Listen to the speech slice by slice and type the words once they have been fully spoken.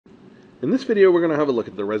In this video, we're going to have a look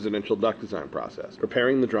at the residential duct design process,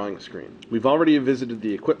 preparing the drawing screen. We've already visited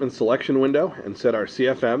the equipment selection window and set our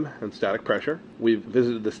CFM and static pressure. We've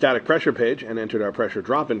visited the static pressure page and entered our pressure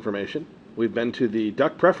drop information. We've been to the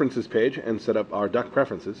duct preferences page and set up our duct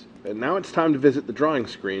preferences. And now it's time to visit the drawing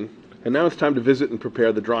screen, and now it's time to visit and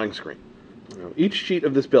prepare the drawing screen. Each sheet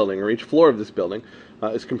of this building, or each floor of this building,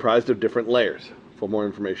 is comprised of different layers. For more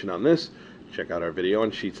information on this, check out our video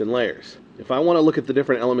on sheets and layers. If I want to look at the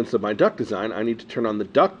different elements of my duct design, I need to turn on the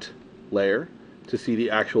duct layer to see the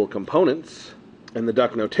actual components, and the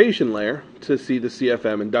duct notation layer to see the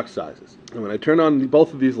CFM and duct sizes. And when I turn on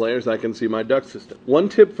both of these layers, I can see my duct system. One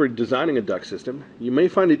tip for designing a duct system: you may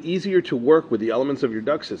find it easier to work with the elements of your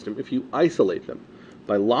duct system if you isolate them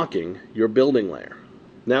by locking your building layer.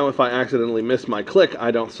 Now, if I accidentally miss my click, I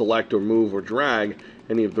don't select or move or drag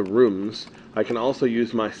any of the rooms. I can also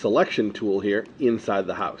use my selection tool here inside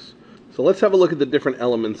the house. So let's have a look at the different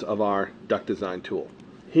elements of our duct design tool.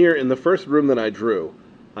 Here in the first room that I drew,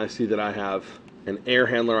 I see that I have an air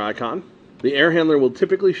handler icon. The air handler will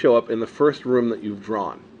typically show up in the first room that you've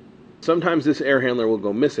drawn. Sometimes this air handler will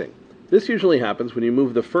go missing. This usually happens when you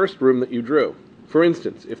move the first room that you drew. For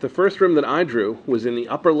instance, if the first room that I drew was in the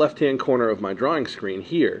upper left-hand corner of my drawing screen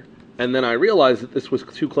here, and then I realized that this was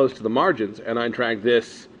too close to the margins and I drag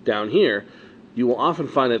this down here, you will often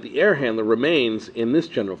find that the air handler remains in this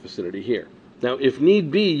general vicinity here. Now, if need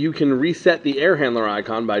be, you can reset the air handler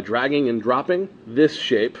icon by dragging and dropping this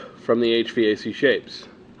shape from the HVAC shapes.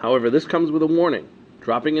 However, this comes with a warning.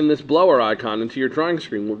 Dropping in this blower icon into your drawing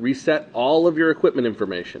screen will reset all of your equipment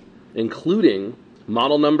information, including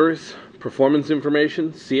model numbers, performance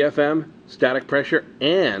information, CFM, static pressure,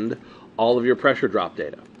 and all of your pressure drop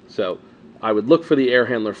data. So I would look for the air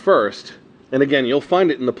handler first, and again, you'll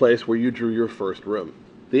find it in the place where you drew your first room.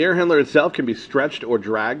 The air handler itself can be stretched or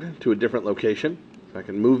dragged to a different location. So I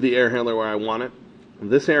can move the air handler where I want it. And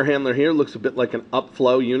this air handler here looks a bit like an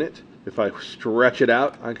upflow unit. If I stretch it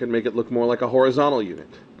out, I can make it look more like a horizontal unit.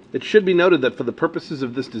 It should be noted that for the purposes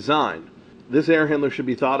of this design, this air handler should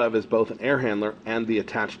be thought of as both an air handler and the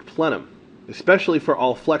attached plenum, especially for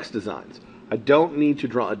all flex designs. I don't need to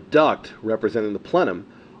draw a duct representing the plenum.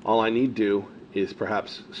 All I need to do is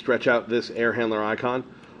perhaps stretch out this air handler icon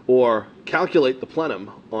or calculate the plenum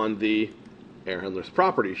on the air handler's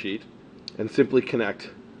property sheet and simply connect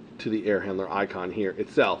to the air handler icon here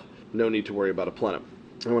itself. No need to worry about a plenum.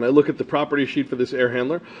 And when I look at the property sheet for this air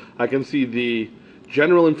handler, I can see the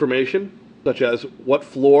general information, such as what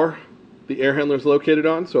floor the air handler is located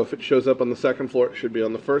on. So if it shows up on the second floor, it should be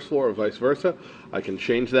on the first floor, or vice versa. I can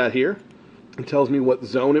change that here. It tells me what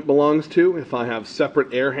zone it belongs to. If I have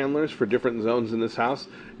separate air handlers for different zones in this house,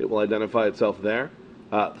 it will identify itself there.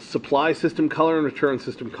 Supply system color and return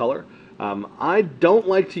system color. I don't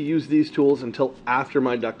like to use these tools until after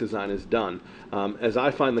my duct design is done, as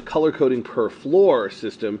I find the color coding per floor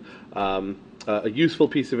system a useful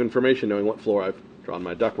piece of information, knowing what floor I've drawn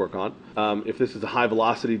my ductwork on. If this is a high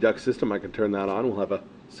velocity duct system, I can turn that on. We'll have a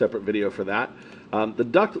separate video for that. The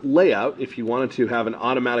duct layout, if you wanted to have an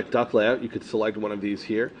automatic duct layout, you could select one of these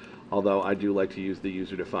here, although I do like to use the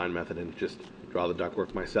user-defined method and just draw the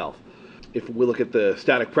ductwork myself. If we look at the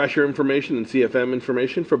static pressure information and CFM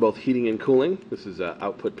information for both heating and cooling, this is an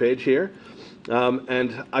output page here.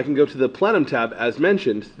 And I can go to the plenum tab. As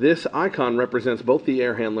mentioned, this icon represents both the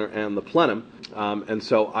air handler and the plenum, and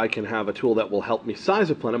so I can have a tool that will help me size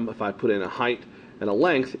a plenum. If I put in a height and a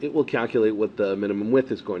length, it will calculate what the minimum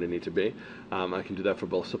width is going to need to be. I can do that for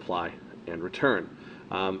both supply and return.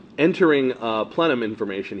 Entering plenum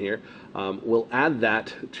information here will add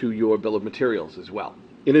that to your bill of materials as well.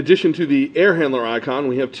 In addition to the air handler icon,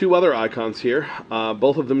 we have two other icons here,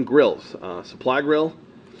 both of them grills, supply grill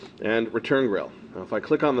and return grill. Now, if I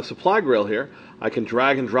click on the supply grill here, I can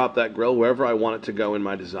drag and drop that grill wherever I want it to go in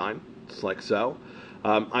my design, just like so.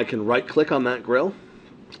 I can right-click on that grill,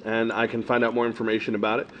 and I can find out more information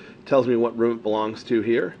about it. It tells me what room it belongs to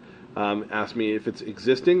here. Asks me if it's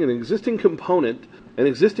existing. An existing component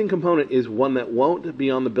is one that won't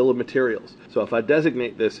be on the bill of materials. So if I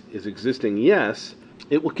designate this as existing yes,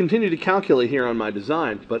 it will continue to calculate here on my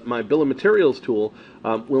design, but my bill of materials tool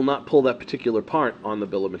will not pull that particular part on the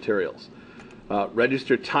bill of materials.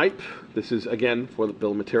 Register type, this is again for the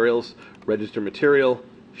bill of materials. Register material,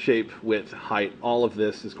 shape, width, height, all of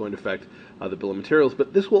this is going to affect the bill of materials,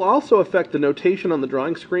 but this will also affect the notation on the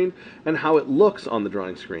drawing screen and how it looks on the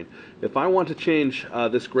drawing screen. If I want to change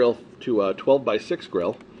this grill to a 12 by 6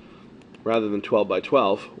 grill rather than 12 by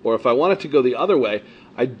 12, or if I want it to go the other way,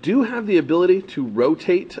 I do have the ability to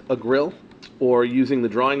rotate a grill, or using the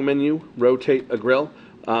drawing menu, rotate a grill.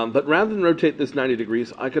 But rather than rotate this 90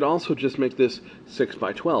 degrees, I could also just make this 6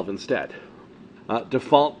 by 12 instead.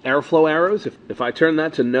 Default airflow arrows, if I turn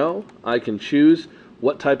that to no, I can choose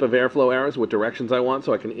what type of airflow arrows, what directions I want,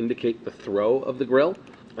 so I can indicate the throw of the grill.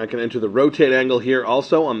 I can enter the rotate angle here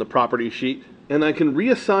also on the property sheet, and I can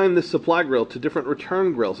reassign this supply grill to different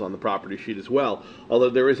return grills on the property sheet as well, although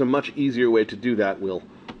there is a much easier way to do that we'll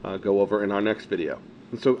go over in our next video.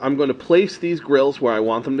 And so I'm going to place these grills where I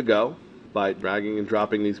want them to go by dragging and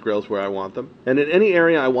dropping these grills where I want them. And in any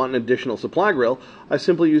area I want an additional supply grill, I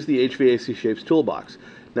simply use the HVAC Shapes Toolbox.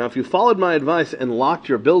 Now, if you followed my advice and locked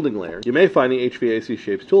your building layer, you may find the HVAC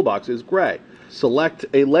Shapes Toolbox is gray. Select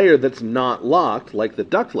a layer that's not locked, like the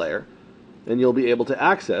duct layer, and you'll be able to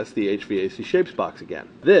access the HVAC Shapes box again.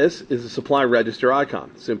 This is a supply register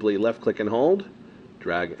icon. Simply left-click and hold,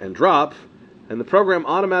 drag and drop, and the program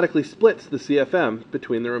automatically splits the CFM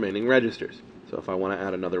between the remaining registers. So if I want to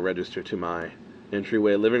add another register to my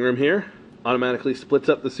entryway living room here, automatically splits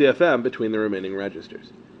up the CFM between the remaining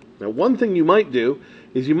registers. Now, one thing you might do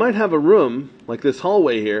is you might have a room, like this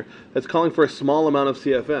hallway here, that's calling for a small amount of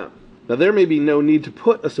CFM. Now, there may be no need to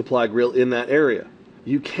put a supply grill in that area.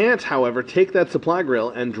 You can't, however, take that supply grill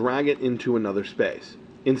and drag it into another space.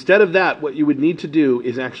 Instead of that, what you would need to do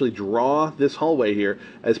is actually draw this hallway here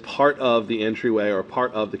as part of the entryway or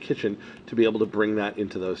part of the kitchen to be able to bring that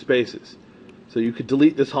into those spaces. So you could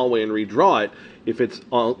delete this hallway and redraw it if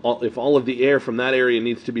all of the air from that area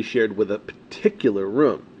needs to be shared with a particular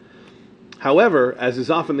room. However, as is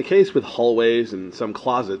often the case with hallways and some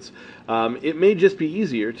closets, it may just be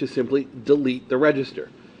easier to simply delete the register.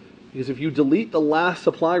 Because if you delete the last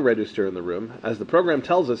supply register in the room, as the program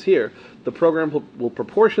tells us here, the program will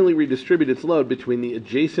proportionally redistribute its load between the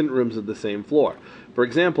adjacent rooms of the same floor. For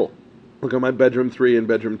example, look at my bedroom 3 and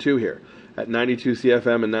bedroom 2 here. At 92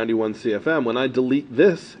 CFM and 91 CFM, when I delete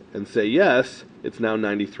this and say yes, it's now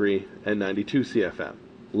 93 and 92 CFM.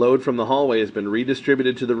 Load from the hallway has been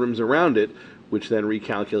redistributed to the rooms around it, which then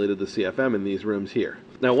recalculated the CFM in these rooms here.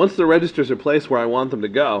 Now, once the registers are placed where I want them to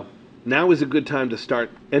go, now is a good time to start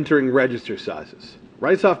entering register sizes.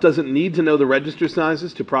 Wrightsoft doesn't need to know the register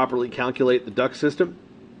sizes to properly calculate the duct system.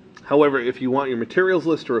 However, if you want your materials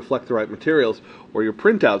list to reflect the right materials or your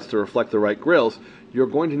printouts to reflect the right grills, you're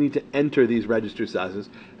going to need to enter these register sizes,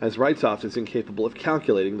 as Wrightsoft is incapable of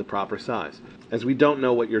calculating the proper size, as we don't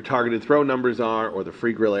know what your targeted throw numbers are, or the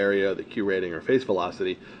free grill area, the Q rating, or face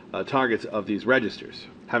velocity targets of these registers.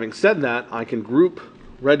 Having said that, I can group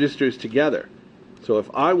registers together. So if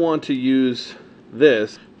I want to use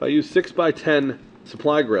this, if I use 6 by 10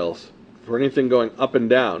 supply grills for anything going up and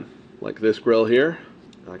down, like this grill here,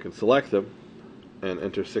 I can select them and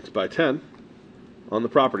enter 6 by 10 on the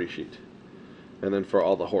property sheet. And then for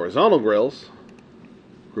all the horizontal grills,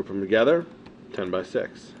 group them together, 10 by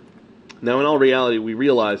 6. Now, in all reality, we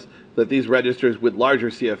realize that these registers with larger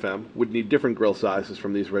CFM would need different grill sizes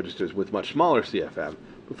from these registers with much smaller CFM,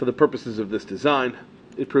 but for the purposes of this design,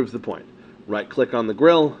 it proves the point. Right-click on the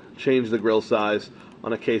grill, change the grill size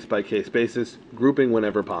on a case-by-case basis, grouping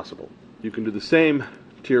whenever possible. You can do the same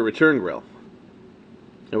to your return grill.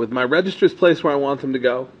 Now, with my registers placed where I want them to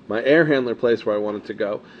go, my air handler placed where I want it to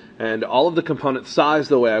go, and all of the components sized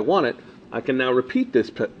the way I want it, I can now repeat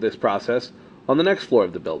this process on the next floor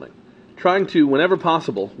of the building, trying to, whenever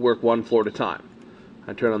possible, work one floor at a time.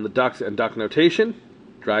 I turn on the ducts and duct notation,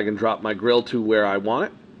 drag and drop my grill to where I want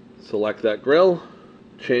it, select that grill,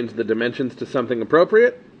 change the dimensions to something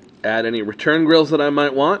appropriate, add any return grills that I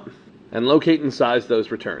might want, and locate and size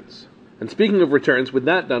those returns. And speaking of returns, with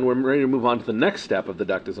that done, we're ready to move on to the next step of the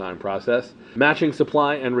duct design process, matching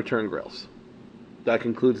supply and return grills. That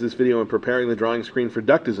concludes this video on preparing the drawing screen for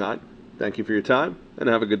duct design. Thank you for your time, and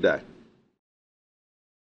have a good day.